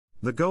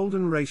The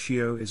golden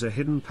ratio is a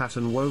hidden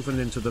pattern woven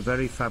into the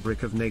very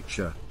fabric of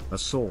nature, a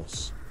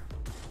source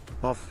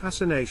of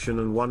fascination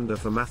and wonder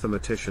for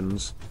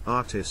mathematicians,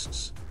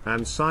 artists,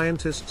 and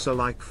scientists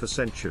alike for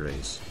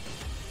centuries.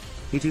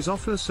 It is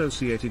often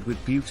associated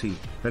with beauty,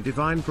 a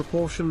divine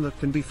proportion that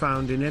can be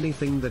found in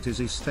anything that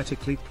is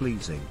aesthetically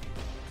pleasing.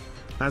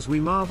 As we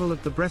marvel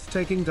at the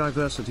breathtaking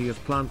diversity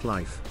of plant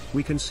life,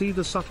 we can see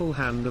the subtle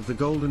hand of the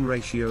golden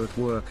ratio at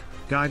work,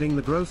 guiding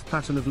the growth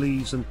pattern of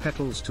leaves and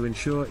petals to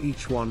ensure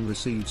each one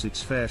receives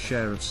its fair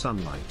share of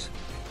sunlight.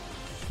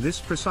 This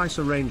precise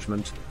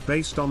arrangement,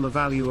 based on the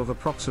value of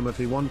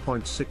approximately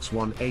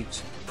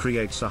 1.618,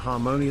 creates a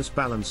harmonious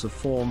balance of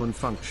form and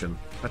function,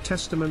 a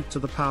testament to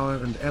the power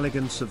and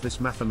elegance of this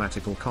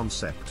mathematical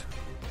concept.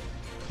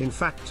 In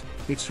fact,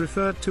 it's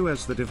referred to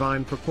as the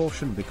divine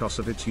proportion because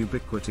of its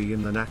ubiquity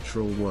in the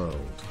natural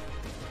world.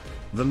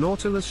 The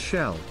Nautilus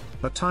shell,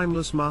 a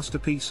timeless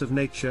masterpiece of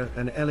nature,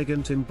 an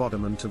elegant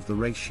embodiment of the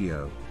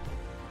ratio.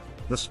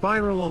 The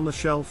spiral on the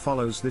shell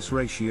follows this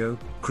ratio,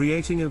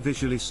 creating a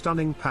visually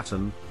stunning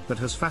pattern that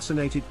has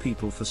fascinated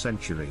people for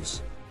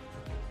centuries.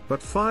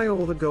 But phi,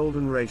 or the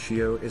golden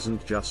ratio,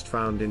 isn't just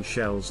found in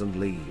shells and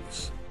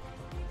leaves.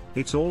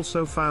 It's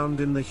also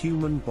found in the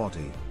human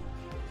body.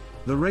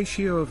 The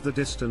ratio of the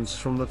distance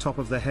from the top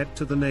of the head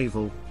to the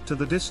navel, to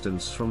the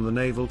distance from the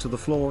navel to the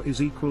floor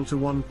is equal to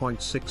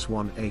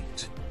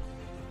 1.618.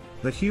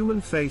 The human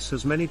face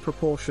has many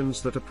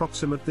proportions that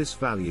approximate this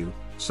value,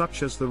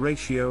 such as the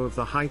ratio of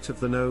the height of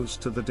the nose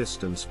to the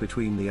distance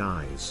between the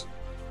eyes.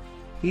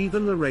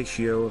 Even the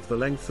ratio of the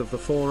length of the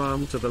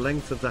forearm to the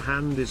length of the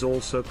hand is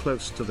also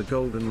close to the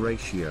golden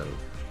ratio.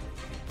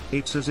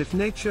 It's as if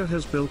nature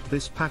has built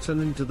this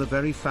pattern into the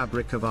very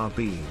fabric of our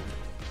being.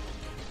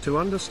 To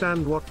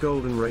understand what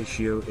golden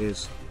ratio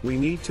is, we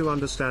need to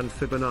understand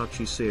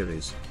Fibonacci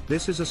series.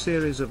 This is a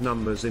series of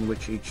numbers in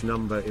which each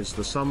number is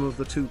the sum of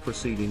the two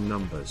preceding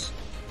numbers.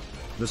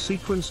 The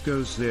sequence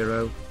goes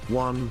 0,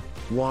 1,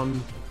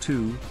 1,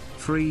 2,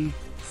 3,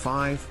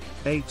 5,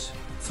 8,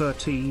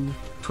 13,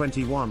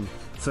 21,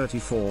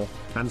 34,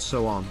 and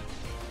so on.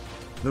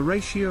 The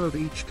ratio of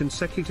each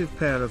consecutive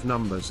pair of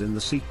numbers in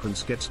the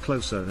sequence gets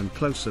closer and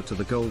closer to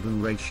the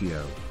golden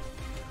ratio.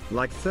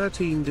 Like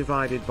 13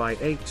 divided by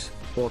 8,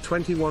 or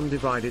 21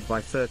 divided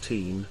by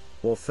 13,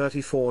 or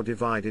 34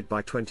 divided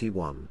by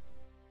 21.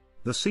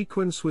 The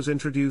sequence was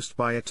introduced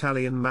by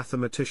Italian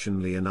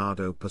mathematician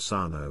Leonardo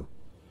Pisano.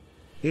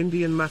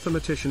 Indian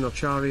mathematician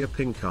Acharya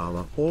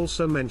Pingala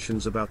also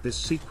mentions about this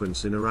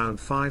sequence in around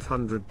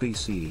 500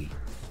 BCE.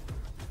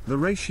 The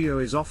ratio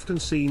is often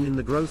seen in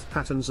the growth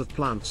patterns of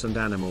plants and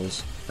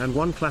animals, and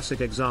one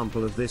classic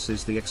example of this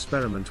is the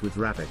experiment with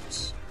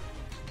rabbits.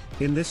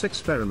 In this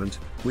experiment,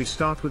 we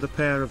start with a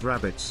pair of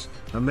rabbits,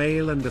 a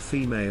male and a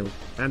female,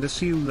 and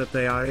assume that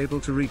they are able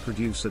to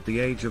reproduce at the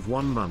age of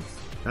 1 month,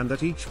 and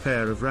that each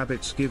pair of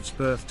rabbits gives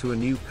birth to a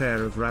new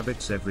pair of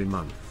rabbits every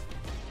month.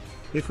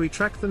 If we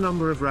track the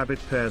number of rabbit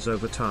pairs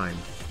over time,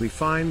 we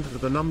find that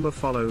the number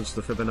follows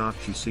the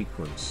Fibonacci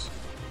sequence.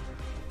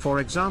 For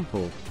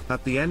example,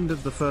 at the end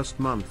of the first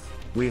month,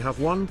 we have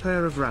 1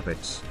 pair of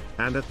rabbits,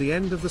 and at the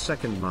end of the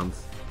second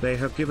month, they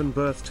have given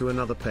birth to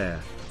another pair,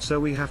 so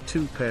we have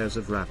 2 pairs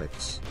of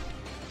rabbits.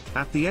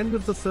 At the end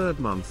of the third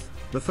month,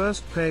 the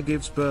first pair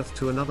gives birth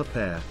to another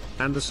pair,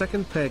 and the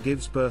second pair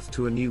gives birth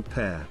to a new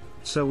pair,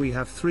 so we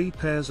have 3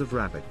 pairs of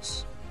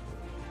rabbits.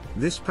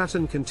 This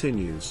pattern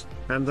continues,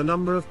 and the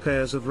number of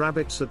pairs of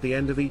rabbits at the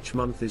end of each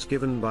month is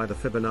given by the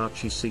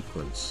Fibonacci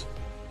sequence.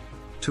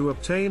 To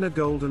obtain a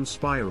golden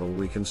spiral,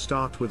 we can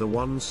start with a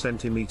 1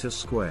 cm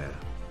square.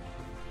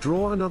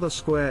 Draw another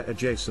square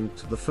adjacent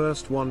to the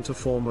first one to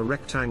form a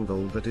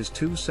rectangle that is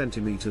 2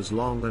 cm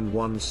long and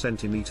 1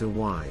 cm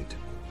wide.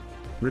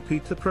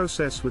 Repeat the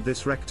process with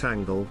this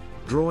rectangle,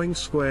 drawing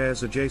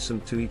squares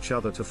adjacent to each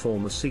other to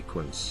form a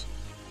sequence.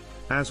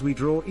 As we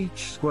draw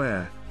each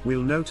square,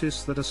 we'll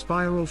notice that a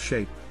spiral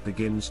shape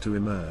begins to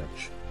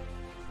emerge.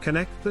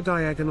 Connect the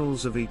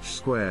diagonals of each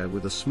square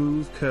with a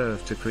smooth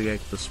curve to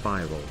create the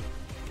spiral.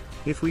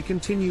 If we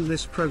continue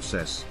this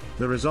process,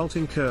 the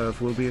resulting curve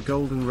will be a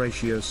golden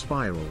ratio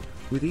spiral,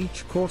 with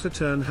each quarter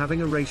turn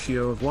having a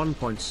ratio of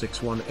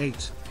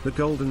 1.618. The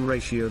golden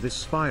ratio this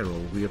spiral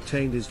we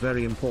obtained is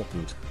very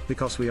important,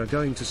 because we are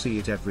going to see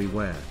it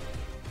everywhere.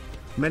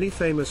 Many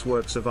famous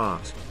works of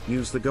art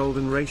use the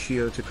golden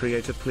ratio to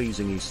create a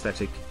pleasing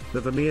aesthetic.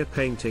 The Vermeer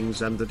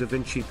paintings and the Da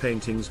Vinci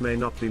paintings may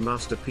not be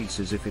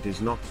masterpieces if it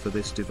is not for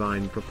this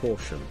divine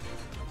proportion.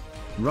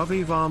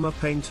 Ravi Varma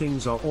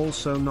paintings are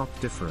also not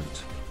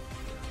different.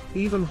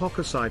 Even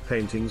Hokusai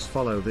paintings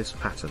follow this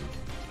pattern.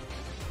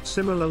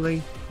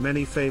 Similarly,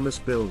 many famous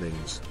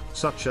buildings,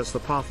 such as the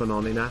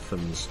Parthenon in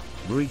Athens,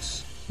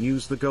 Greece,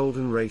 use the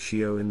golden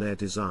ratio in their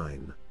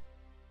design.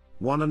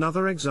 One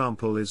another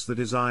example is the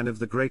design of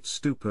the great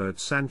Stupa at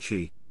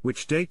Sanchi,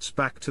 which dates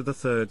back to the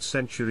 3rd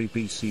century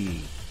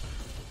BCE.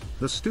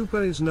 The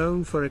Stupa is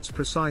known for its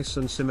precise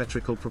and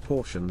symmetrical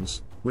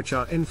proportions, which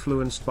are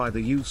influenced by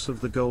the use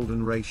of the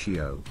golden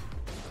ratio.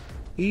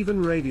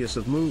 Even radius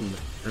of Moon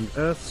and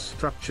Earth's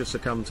structure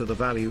succumb to the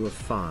value of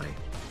phi.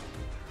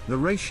 The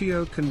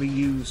ratio can be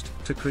used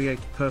to create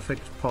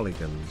perfect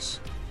polygons.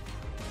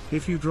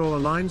 If you draw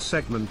a line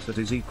segment that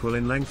is equal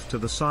in length to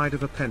the side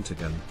of a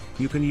pentagon,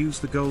 you can use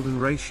the golden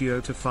ratio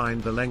to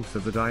find the length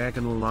of the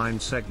diagonal line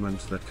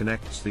segment that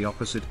connects the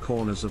opposite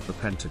corners of the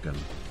pentagon.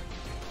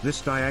 This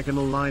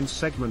diagonal line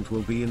segment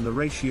will be in the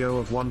ratio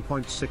of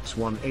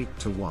 1.618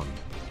 to 1.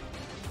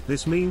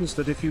 This means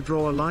that if you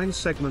draw a line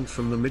segment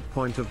from the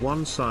midpoint of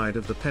one side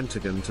of the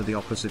pentagon to the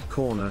opposite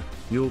corner,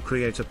 you'll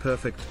create a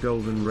perfect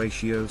golden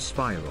ratio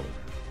spiral.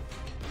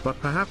 But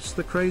perhaps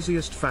the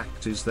craziest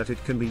fact is that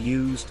it can be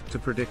used to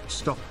predict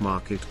stock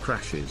market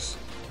crashes.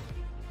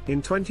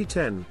 In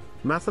 2010,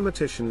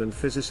 mathematician and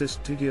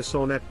physicist Didier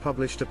Sornette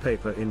published a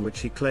paper in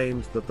which he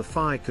claimed that the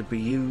phi could be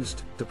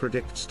used to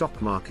predict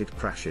stock market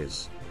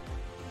crashes.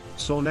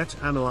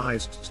 Sornette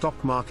analyzed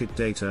stock market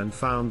data and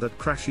found that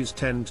crashes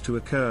tend to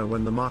occur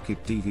when the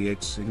market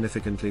deviates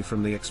significantly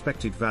from the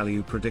expected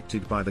value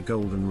predicted by the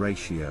golden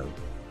ratio.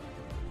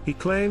 He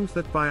claimed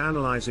that by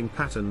analyzing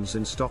patterns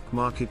in stock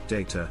market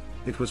data,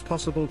 it was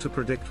possible to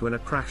predict when a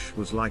crash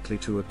was likely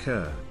to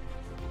occur.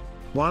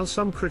 While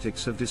some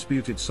critics have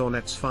disputed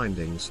Sornette's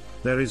findings,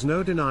 there is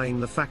no denying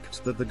the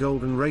fact that the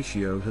golden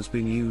ratio has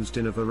been used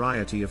in a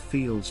variety of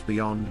fields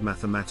beyond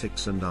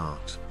mathematics and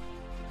art.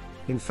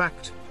 In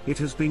fact, it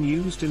has been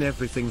used in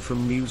everything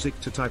from music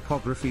to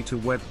typography to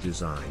web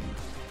design.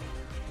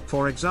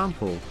 For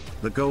example,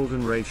 the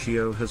golden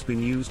ratio has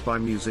been used by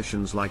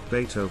musicians like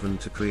Beethoven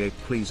to create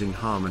pleasing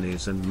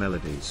harmonies and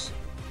melodies.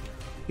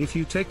 If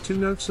you take two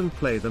notes and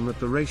play them at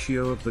the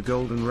ratio of the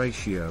golden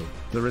ratio,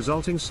 the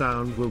resulting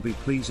sound will be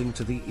pleasing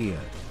to the ear.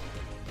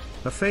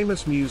 A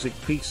famous music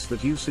piece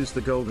that uses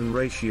the golden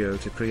ratio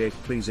to create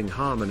pleasing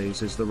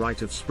harmonies is The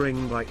Rite of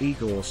Spring by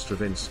Igor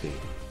Stravinsky.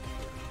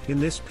 In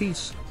this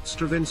piece,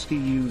 Stravinsky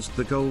used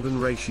the golden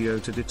ratio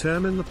to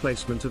determine the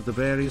placement of the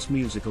various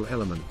musical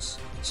elements,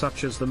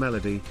 such as the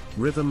melody,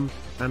 rhythm,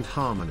 and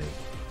harmony.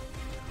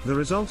 The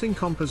resulting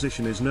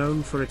composition is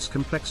known for its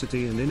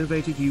complexity and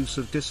innovative use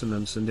of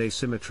dissonance and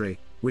asymmetry,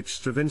 which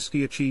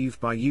Stravinsky achieved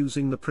by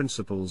using the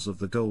principles of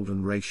the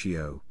golden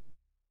ratio.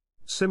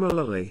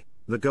 Similarly,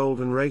 the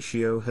golden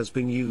ratio has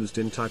been used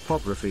in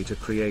typography to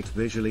create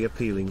visually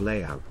appealing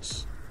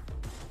layouts.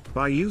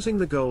 By using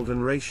the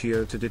golden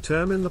ratio to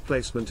determine the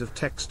placement of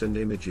text and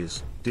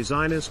images,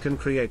 designers can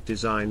create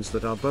designs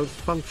that are both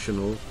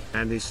functional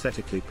and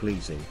aesthetically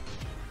pleasing.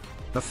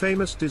 A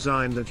famous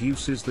design that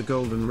uses the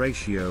golden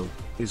ratio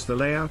is the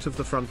layout of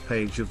the front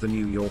page of the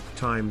New York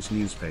Times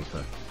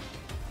newspaper.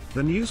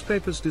 The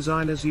newspaper's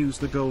designers use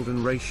the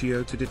golden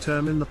ratio to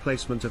determine the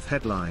placement of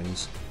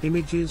headlines,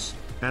 images,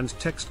 and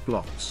text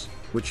blocks,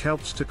 which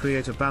helps to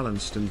create a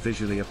balanced and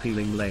visually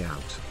appealing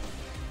layout.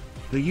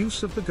 The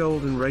use of the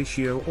golden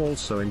ratio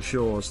also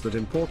ensures that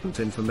important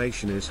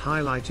information is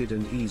highlighted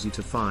and easy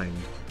to find,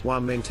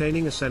 while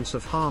maintaining a sense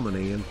of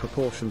harmony and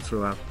proportion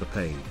throughout the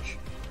page.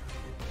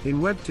 In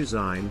web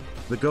design,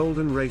 the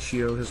golden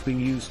ratio has been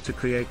used to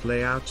create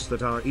layouts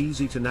that are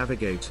easy to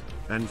navigate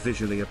and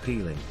visually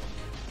appealing.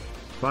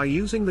 By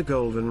using the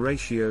golden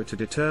ratio to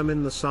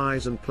determine the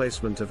size and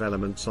placement of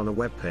elements on a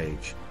web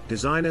page,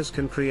 designers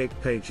can create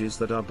pages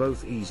that are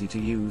both easy to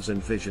use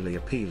and visually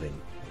appealing.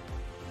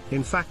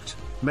 In fact,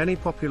 many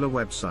popular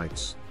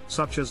websites,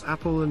 such as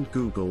Apple and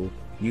Google,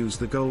 use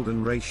the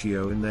golden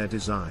ratio in their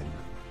design.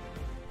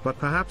 But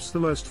perhaps the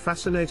most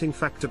fascinating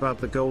fact about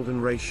the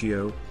golden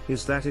ratio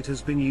is that it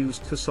has been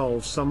used to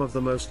solve some of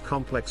the most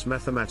complex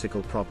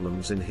mathematical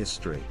problems in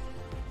history.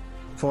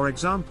 For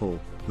example,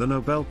 the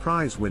Nobel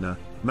Prize winner,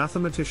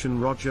 mathematician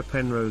Roger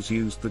Penrose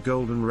used the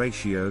golden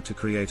ratio to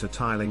create a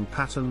tiling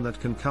pattern that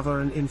can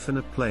cover an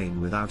infinite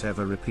plane without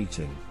ever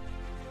repeating.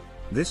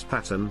 This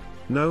pattern,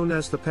 known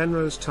as the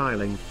Penrose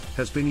tiling,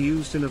 has been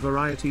used in a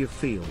variety of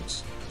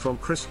fields, from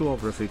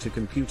crystallography to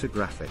computer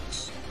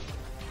graphics.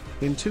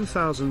 In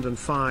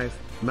 2005,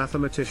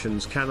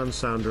 mathematicians Kannan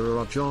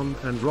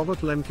Soundararajan and Robert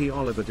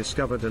Lemke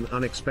discovered an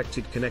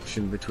unexpected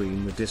connection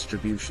between the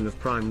distribution of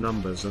prime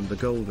numbers and the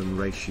golden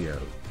ratio.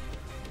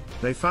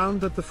 They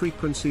found that the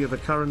frequency of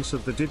occurrence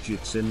of the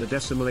digits in the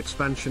decimal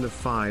expansion of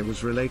phi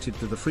was related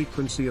to the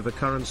frequency of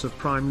occurrence of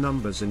prime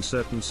numbers in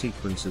certain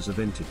sequences of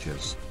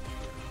integers.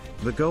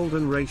 The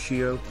golden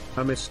ratio,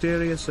 a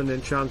mysterious and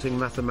enchanting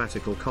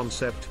mathematical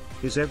concept,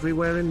 is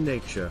everywhere in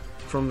nature,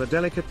 from the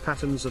delicate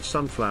patterns of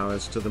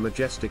sunflowers to the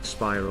majestic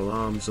spiral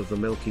arms of the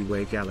Milky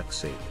Way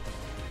galaxy.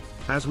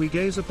 As we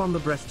gaze upon the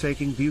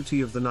breathtaking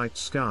beauty of the night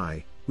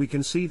sky, we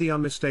can see the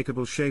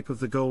unmistakable shape of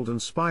the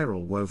golden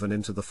spiral woven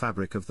into the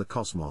fabric of the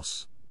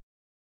cosmos.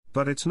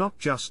 But it's not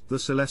just the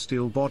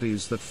celestial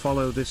bodies that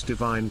follow this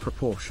divine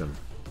proportion.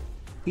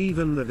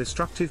 Even the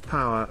destructive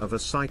power of a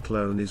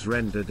cyclone is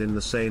rendered in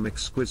the same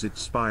exquisite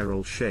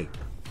spiral shape.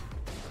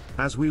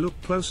 As we look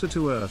closer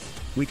to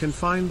Earth, we can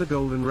find the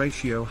golden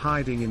ratio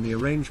hiding in the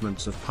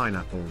arrangements of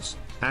pineapples,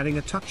 adding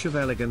a touch of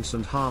elegance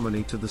and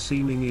harmony to the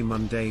seemingly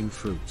mundane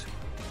fruit.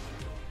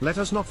 Let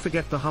us not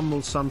forget the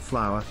humble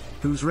sunflower,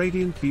 whose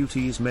radiant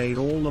beauty is made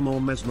all the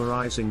more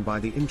mesmerizing by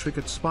the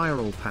intricate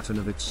spiral pattern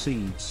of its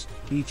seeds,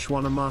 each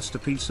one a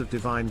masterpiece of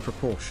divine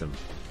proportion.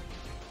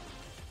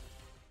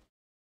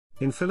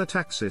 In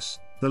phyllotaxis,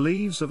 the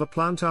leaves of a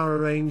plant are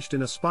arranged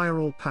in a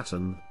spiral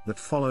pattern that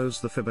follows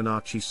the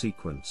Fibonacci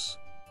sequence.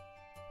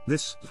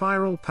 This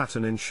spiral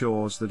pattern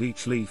ensures that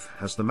each leaf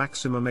has the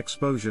maximum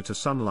exposure to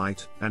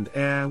sunlight and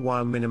air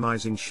while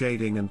minimizing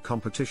shading and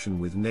competition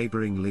with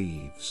neighboring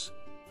leaves.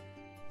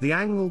 The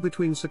angle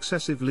between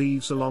successive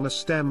leaves along a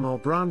stem or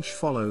branch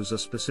follows a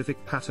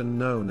specific pattern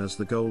known as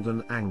the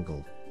golden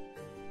angle.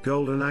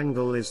 Golden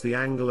angle is the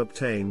angle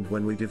obtained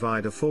when we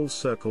divide a full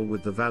circle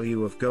with the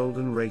value of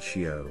golden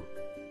ratio.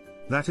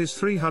 That is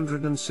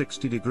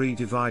 360 degree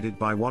divided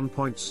by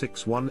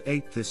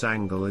 1.618. This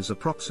angle is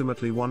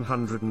approximately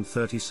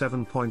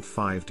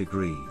 137.5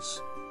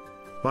 degrees.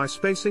 By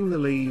spacing the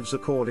leaves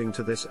according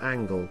to this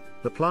angle,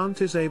 the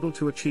plant is able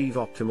to achieve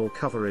optimal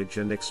coverage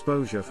and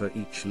exposure for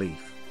each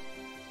leaf.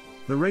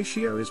 The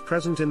ratio is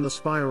present in the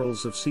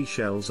spirals of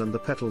seashells and the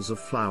petals of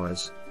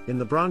flowers, in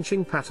the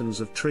branching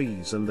patterns of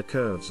trees and the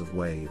curves of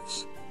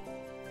waves.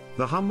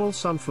 The humble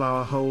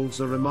sunflower holds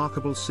a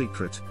remarkable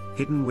secret,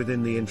 hidden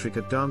within the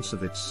intricate dance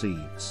of its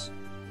seeds.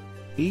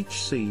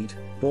 Each seed,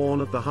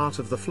 born at the heart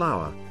of the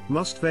flower,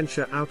 must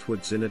venture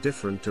outwards in a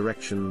different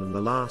direction than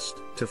the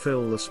last, to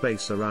fill the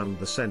space around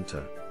the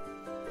center.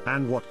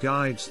 And what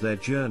guides their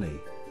journey?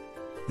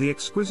 The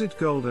exquisite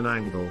golden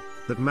angle,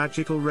 that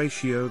magical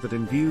ratio that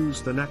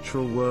imbues the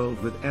natural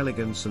world with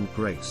elegance and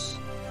grace.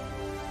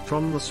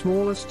 From the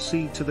smallest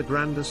seed to the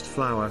grandest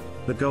flower,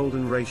 the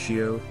golden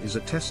ratio is a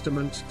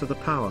testament to the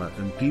power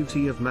and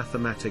beauty of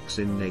mathematics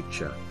in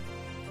nature.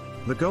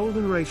 The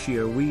golden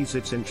ratio weaves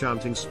its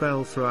enchanting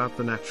spell throughout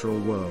the natural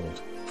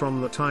world,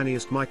 from the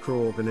tiniest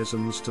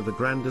microorganisms to the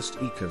grandest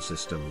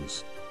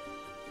ecosystems.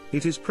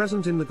 It is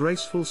present in the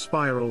graceful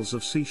spirals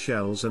of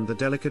seashells and the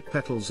delicate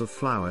petals of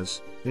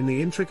flowers, in the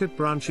intricate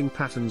branching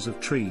patterns of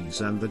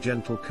trees and the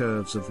gentle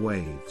curves of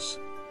waves.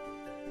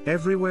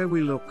 Everywhere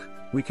we look,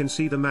 we can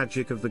see the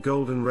magic of the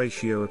golden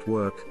ratio at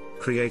work,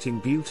 creating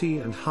beauty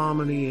and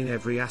harmony in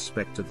every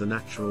aspect of the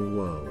natural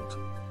world.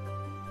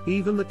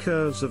 Even the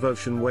curves of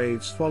ocean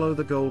waves follow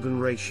the golden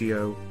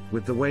ratio,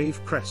 with the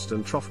wave crest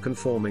and trough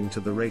conforming to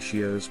the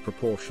ratio's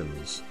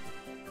proportions.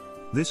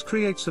 This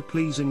creates a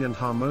pleasing and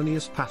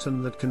harmonious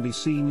pattern that can be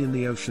seen in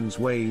the ocean's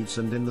waves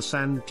and in the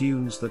sand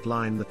dunes that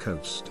line the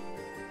coast.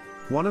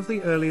 One of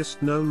the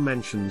earliest known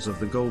mentions of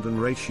the golden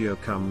ratio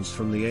comes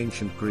from the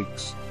ancient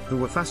Greeks, who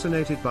were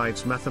fascinated by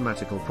its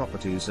mathematical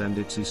properties and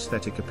its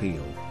aesthetic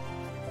appeal.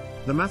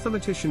 The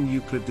mathematician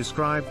Euclid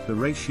described the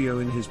ratio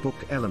in his book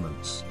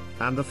Elements,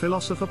 and the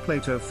philosopher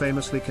Plato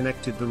famously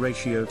connected the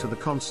ratio to the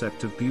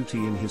concept of beauty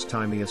in his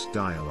Timaeus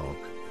dialogue.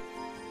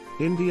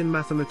 Indian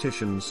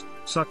mathematicians,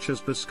 such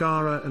as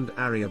Bhaskara and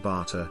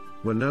Aryabhata,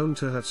 were known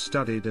to have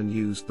studied and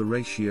used the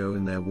ratio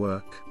in their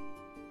work.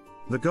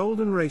 The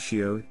golden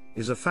ratio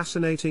is a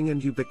fascinating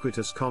and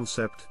ubiquitous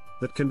concept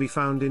that can be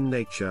found in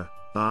nature,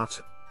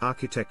 art,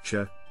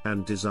 architecture,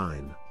 and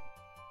design.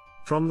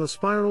 From the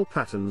spiral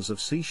patterns of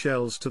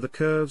seashells to the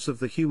curves of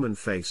the human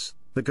face,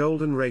 the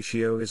golden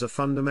ratio is a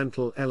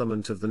fundamental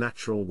element of the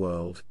natural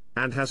world,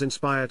 and has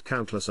inspired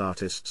countless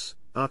artists,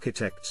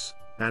 architects,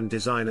 and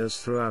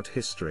designers throughout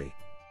history.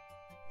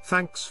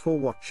 Thanks for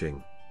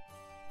watching.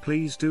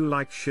 Please do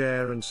like,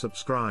 share and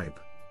subscribe.